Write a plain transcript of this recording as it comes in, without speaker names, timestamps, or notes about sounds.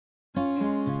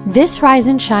This Rise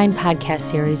and Shine podcast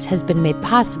series has been made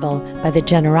possible by the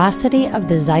generosity of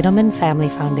the Zeidelman Family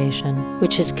Foundation,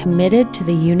 which is committed to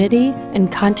the unity and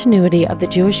continuity of the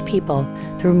Jewish people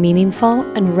through meaningful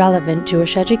and relevant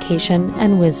Jewish education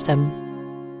and wisdom.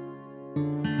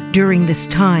 During this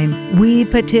time, we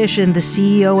petition the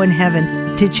CEO in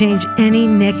heaven to change any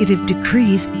negative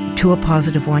decrees to a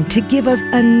positive one, to give us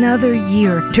another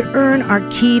year to earn our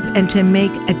keep and to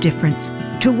make a difference,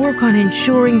 to work on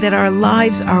ensuring that our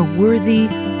lives are worthy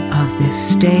of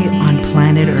this stay on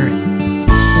planet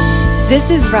Earth. This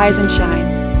is Rise and Shine,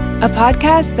 a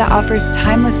podcast that offers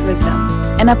timeless wisdom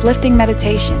and uplifting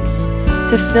meditations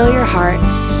to fill your heart,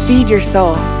 feed your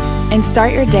soul, and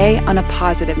start your day on a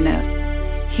positive note.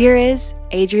 Here is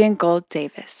Adrienne Gold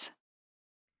Davis.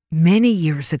 Many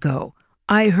years ago,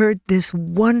 I heard this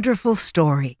wonderful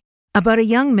story about a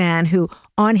young man who,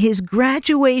 on his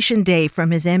graduation day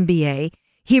from his MBA,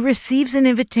 he receives an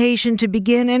invitation to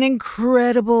begin an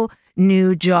incredible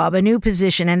new job, a new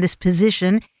position, and this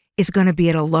position is going to be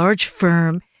at a large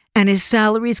firm, and his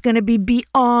salary is going to be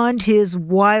beyond his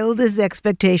wildest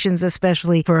expectations,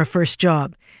 especially for a first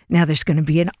job. Now, there's going to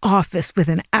be an office with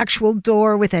an actual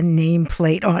door with a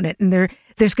nameplate on it, and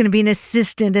there's going to be an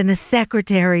assistant and a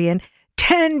secretary, and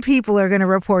 10 people are going to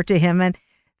report to him, and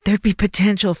there'd be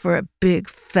potential for a big,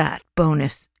 fat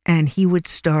bonus, and he would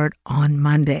start on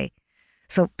Monday.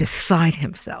 So beside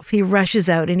himself, he rushes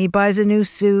out and he buys a new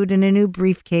suit and a new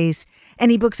briefcase, and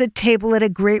he books a table at a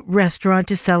great restaurant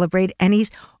to celebrate, and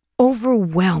he's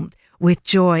overwhelmed with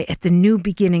joy at the new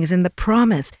beginnings and the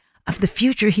promise of the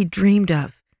future he dreamed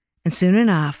of. And soon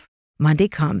enough, Monday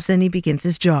comes and he begins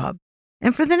his job.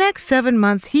 And for the next 7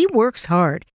 months, he works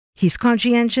hard. He's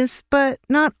conscientious, but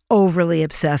not overly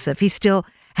obsessive. He still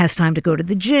has time to go to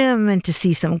the gym and to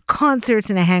see some concerts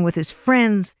and to hang with his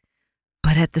friends.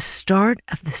 But at the start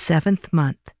of the 7th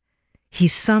month,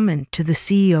 he's summoned to the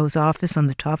CEO's office on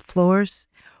the top floors,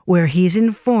 where he's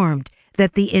informed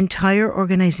that the entire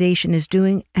organization is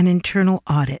doing an internal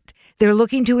audit. They're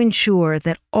looking to ensure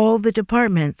that all the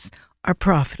departments are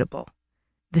profitable.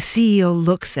 The CEO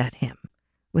looks at him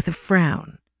with a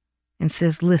frown and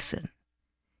says, "Listen,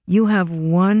 you have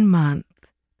 1 month,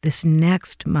 this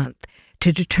next month,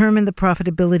 to determine the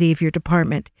profitability of your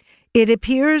department. It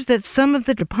appears that some of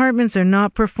the departments are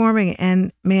not performing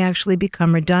and may actually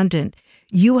become redundant.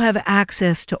 You have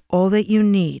access to all that you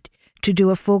need to do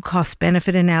a full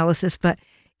cost-benefit analysis, but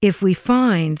if we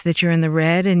find that you're in the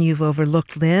red and you've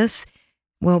overlooked this,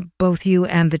 well, both you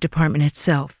and the department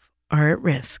itself are at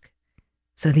risk."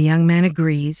 So the young man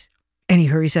agrees, and he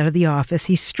hurries out of the office.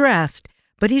 He's stressed,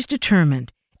 but he's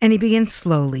determined, and he begins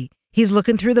slowly. He's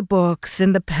looking through the books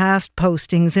and the past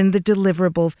postings and the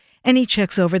deliverables, and he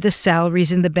checks over the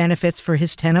salaries and the benefits for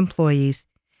his 10 employees.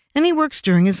 And he works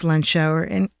during his lunch hour,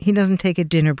 and he doesn't take a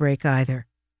dinner break either.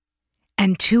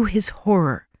 And to his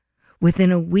horror,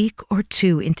 within a week or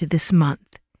two into this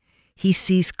month, he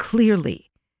sees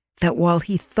clearly that while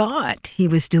he thought he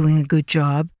was doing a good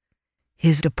job,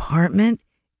 his department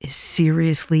is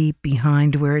seriously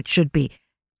behind where it should be,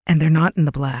 and they're not in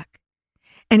the black.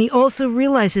 And he also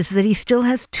realizes that he still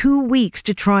has 2 weeks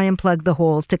to try and plug the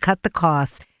holes, to cut the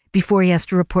costs, before he has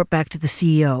to report back to the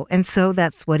CEO. And so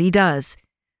that's what he does.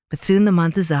 But soon the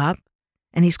month is up,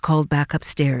 and he's called back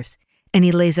upstairs. And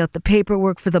he lays out the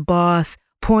paperwork for the boss,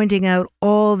 pointing out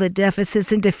all the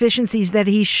deficits and deficiencies that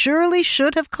he surely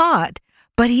should have caught.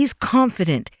 But he's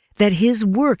confident that his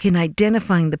work in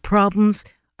identifying the problems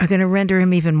are going to render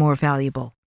him even more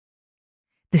valuable.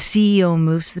 The CEO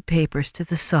moves the papers to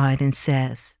the side and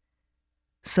says,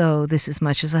 "So this is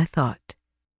much as I thought.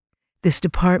 This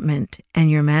department and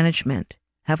your management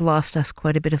have lost us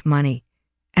quite a bit of money,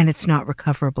 and it's not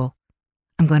recoverable.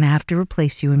 I'm going to have to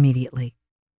replace you immediately."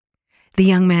 The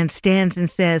young man stands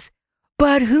and says,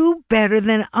 "But who better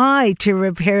than I to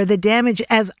repair the damage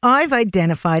as I've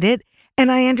identified it,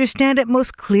 and I understand it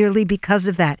most clearly because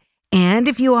of that. And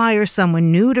if you hire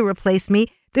someone new to replace me,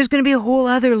 there's going to be a whole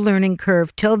other learning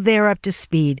curve till they're up to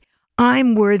speed.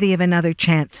 I'm worthy of another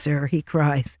chance, sir," he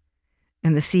cries.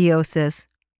 And the CEO says,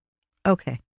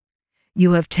 "Okay,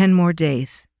 you have 10 more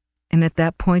days, and at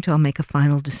that point I'll make a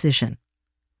final decision."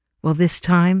 Well, this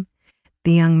time,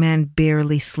 the young man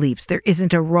barely sleeps. There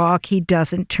isn't a rock he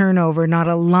doesn't turn over, not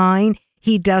a line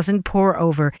he doesn't pore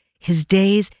over. His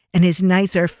days and his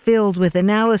nights are filled with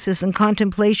analysis and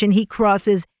contemplation. He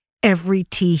crosses every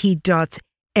T, he dots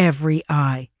every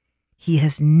I. He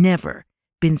has never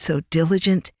been so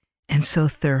diligent and so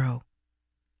thorough.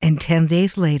 And 10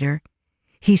 days later,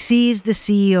 he sees the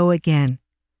CEO again,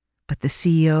 but the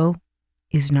CEO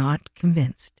is not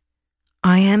convinced.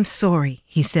 "I am sorry,"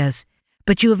 he says,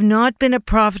 but you have not been a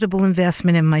profitable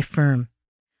investment in my firm.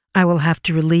 I will have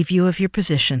to relieve you of your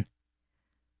position."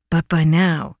 But by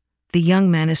now, the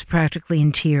young man is practically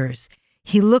in tears.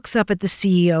 He looks up at the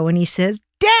CEO and he says,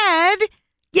 "Dad,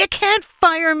 you can't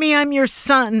fire me. I'm your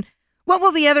son. What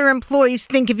will the other employees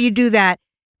think if you do that?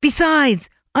 Besides,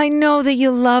 I know that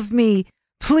you love me.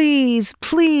 Please,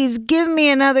 please give me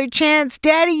another chance.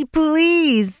 Daddy,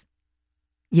 please."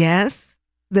 Yes,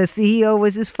 the CEO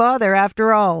was his father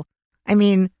after all. I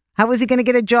mean, how was he going to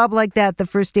get a job like that the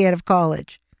first day out of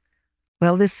college?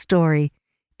 Well, this story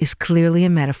is clearly a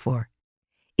metaphor.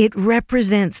 It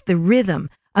represents the rhythm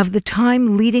of the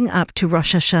time leading up to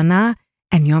Rosh Hashanah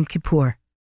and Yom Kippur,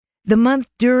 the month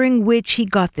during which he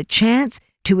got the chance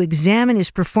to examine his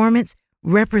performance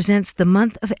represents the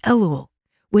month of Elul,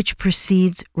 which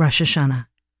precedes Rosh Hashanah.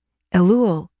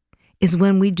 Elul is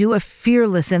when we do a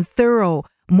fearless and thorough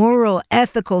moral,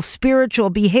 ethical, spiritual,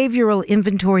 behavioral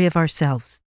inventory of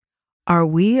ourselves. Are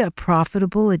we a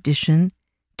profitable addition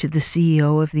to the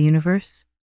CEO of the universe?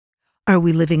 Are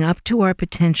we living up to our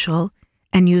potential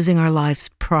and using our lives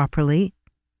properly?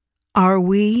 Are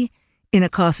we, in a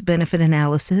cost-benefit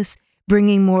analysis,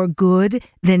 bringing more good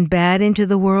than bad into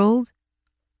the world?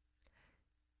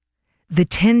 The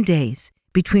 10 days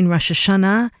between Rosh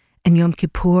Hashanah and Yom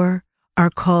Kippur are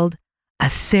called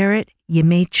Aseret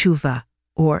Yemei Tshuva,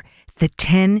 or the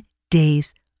 10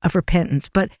 days of repentance,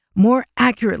 but more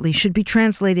accurately should be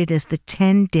translated as the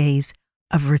 10 days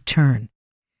of return.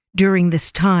 During this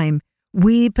time,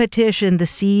 we petition the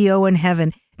CEO in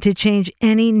heaven to change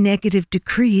any negative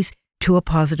decrees to a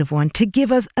positive one, to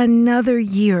give us another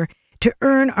year to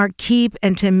earn our keep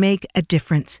and to make a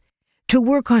difference, to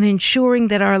work on ensuring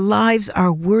that our lives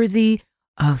are worthy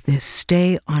of this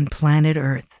stay on planet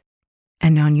Earth.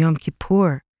 And on Yom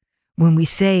Kippur, when we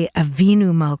say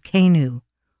Avinu Malkeinu,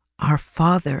 our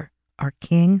Father, our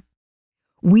King,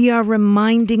 we are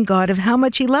reminding God of how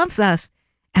much He loves us,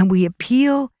 and we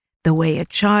appeal the way a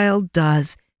child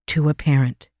does to a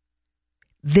parent.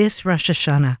 This Rosh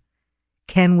Hashanah,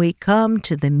 can we come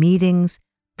to the meetings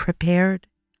prepared?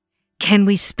 Can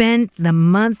we spend the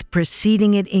month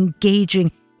preceding it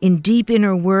engaging in deep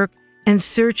inner work and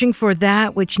searching for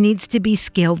that which needs to be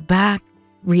scaled back,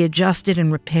 readjusted,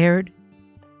 and repaired?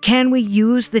 Can we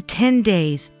use the 10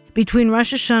 days between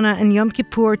Rosh Hashanah and Yom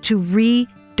Kippur to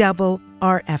redouble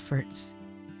our efforts?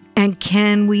 And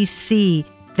can we see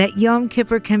that Yom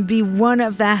Kippur can be one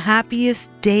of the happiest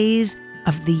days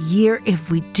of the year if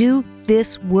we do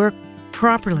this work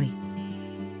properly?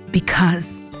 Because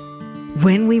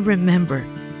when we remember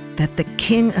that the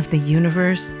King of the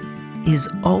universe is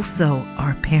also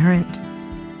our parent,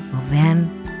 well then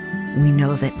we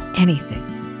know that anything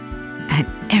and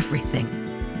everything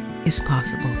is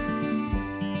possible.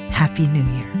 Happy New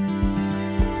Year.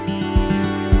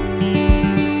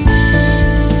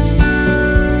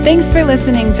 Thanks for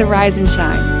listening to Rise and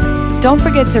Shine. Don't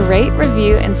forget to rate,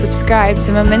 review, and subscribe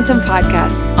to Momentum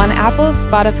Podcasts on Apple,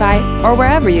 Spotify, or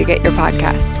wherever you get your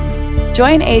podcasts.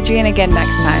 Join Adrienne again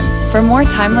next time for more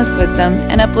timeless wisdom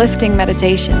and uplifting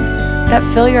meditations that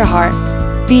fill your heart,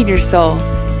 feed your soul,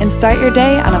 and start your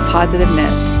day on a positive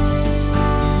note.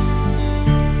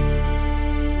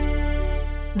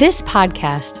 This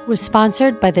podcast was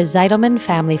sponsored by the Zeidelman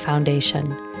Family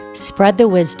Foundation. Spread the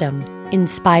wisdom.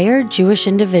 Inspire Jewish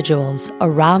individuals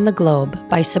around the globe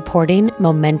by supporting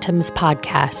Momentum's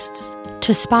podcasts.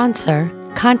 To sponsor,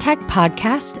 contact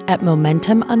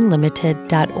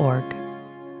podcast@momentumunlimited.org.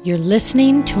 You're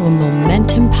listening to a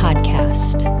Momentum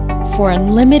podcast. For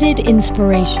unlimited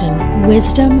inspiration,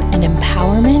 wisdom, and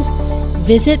empowerment,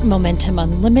 visit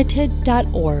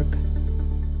momentumunlimited.org.